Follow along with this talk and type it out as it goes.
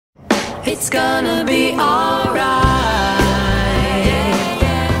It's gonna be alright.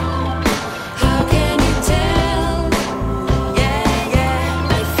 How can you tell? Yeah, yeah.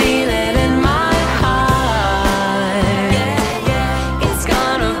 I feel it in my heart. Yeah, yeah. It's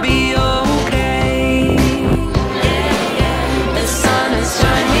gonna be okay. Yeah, yeah. The sun is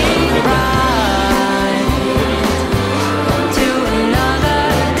shining bright to another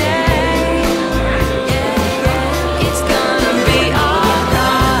day. Yeah, yeah. It's gonna be alright.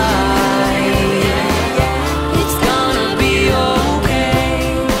 Yeah, yeah. It's gonna be okay.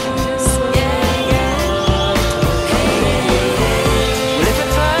 Yeah, yeah. Well, if at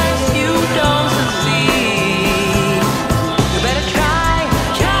first you don't succeed, you better try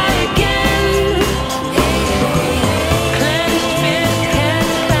again. Clenched fist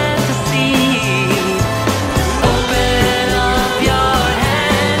can't plant a seed. Open up your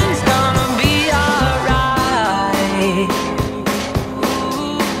hands, gonna be alright.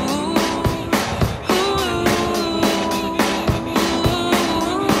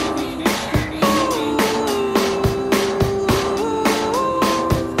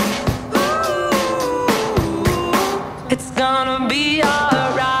 It's gonna be alright. It's gonna be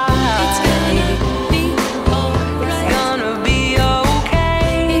alright. It's gonna be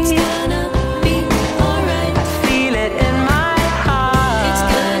okay. It's gonna be alright. I feel it in my heart. It's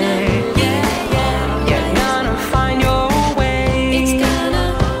gonna, yeah, yeah. You're gonna find your way. It's gonna,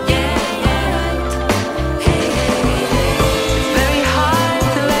 yeah, alright. Hey, it's very hard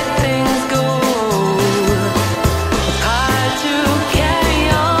to let things go. It's hard to carry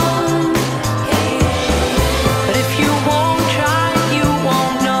on. But if you won't try, you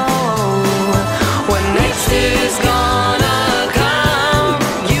won't know what next is gonna come.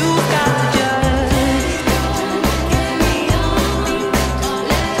 You've got to just carry on,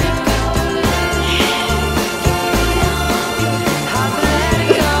 let it go. How to let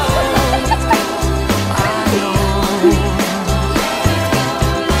it go? I know.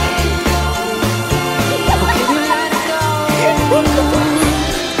 Okay, you let it go.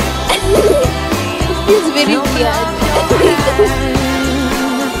 It's very Open weird. up your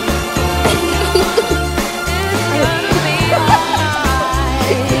hand. It's gonna be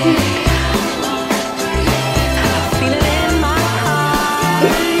alright. I feel it in my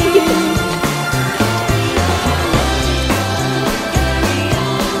heart.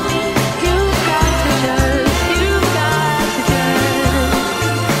 You've got to just let it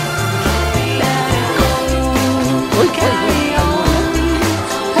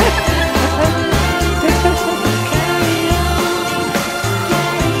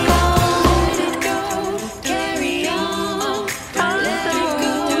go. Carry on. Carry on. Let it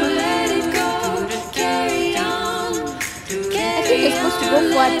go. Let it go. Carry on. I think you're supposed to go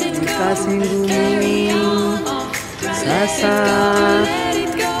forward. Kazi ngumu sasa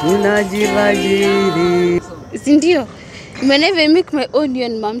tunajibajiri. Sindio? Whenever I make my own, you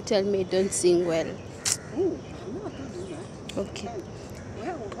and mom tell me I don't sing well. Okay.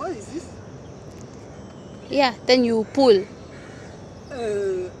 What is this? Yeah, then you pull.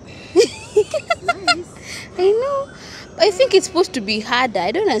 Nice. I know. But I think it's supposed to be harder.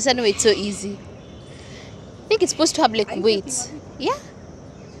 I don't understand why it's so easy. I think it's supposed to have like weights. Yeah.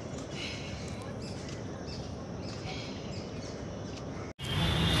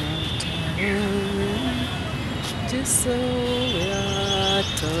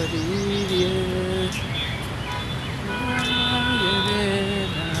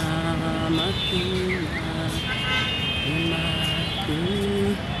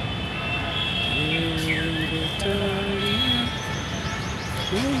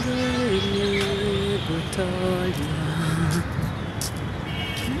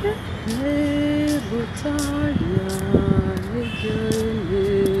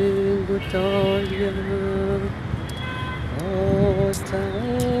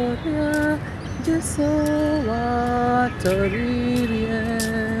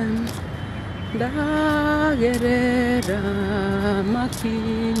 Dagerera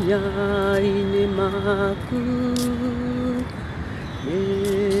makinya ini maku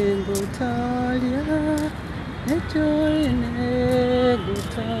Negutalia Ejoy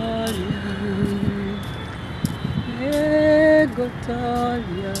negutalia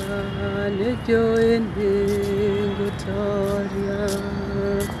Negutalia Ejoy negutalia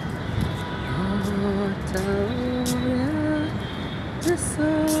Otaoria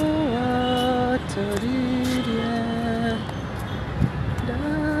Desoatoria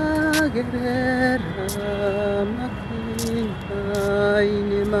Dagerera makinya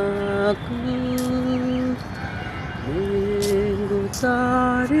ini maku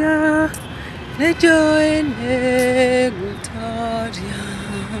Negutaria Ejoy negutaria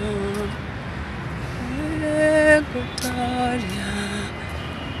Gotalia,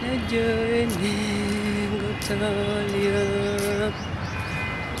 Nejoine, Gotalia,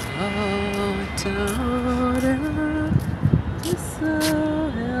 Ataora,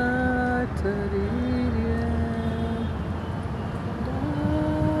 Tisaya, Tariria,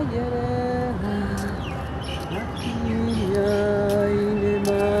 Dayera, Makia,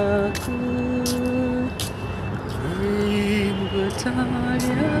 Inemaku,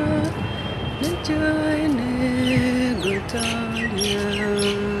 Gotalia, Nejoine, Gotalia,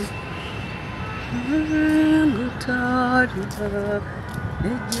 Gotalia,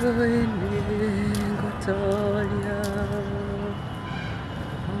 Nejoine, Gotalia,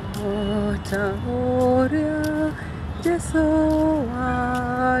 Ataora, Jeso,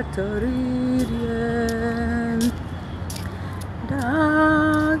 Atoririan,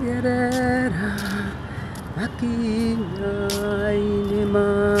 Dagerera, Makinya,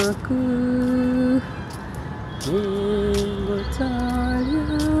 Inemaku,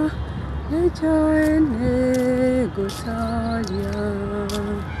 Gotalia, Nejoine, Gotalia,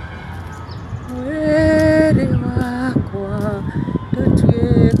 Were wakwa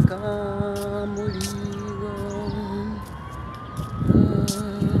ndotweka mũrigo,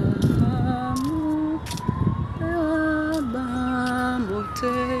 Amu ewamba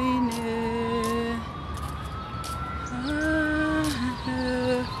mũtĩ-inĩ,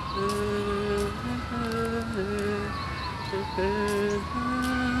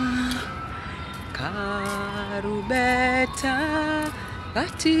 Karubeta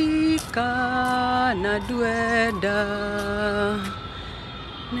katika na dweda,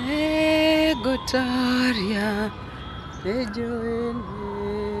 Negotaria, Nejoine,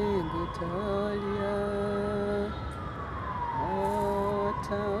 Gotalia,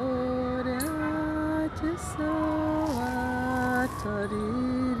 Ataora, Jeso,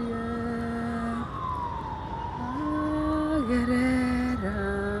 Atoriria, Agerera,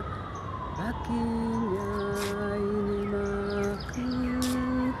 Makinya, Inemaku,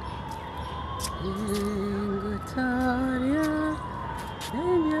 Gotalia,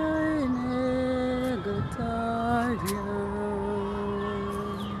 Nejoine, Gotalia.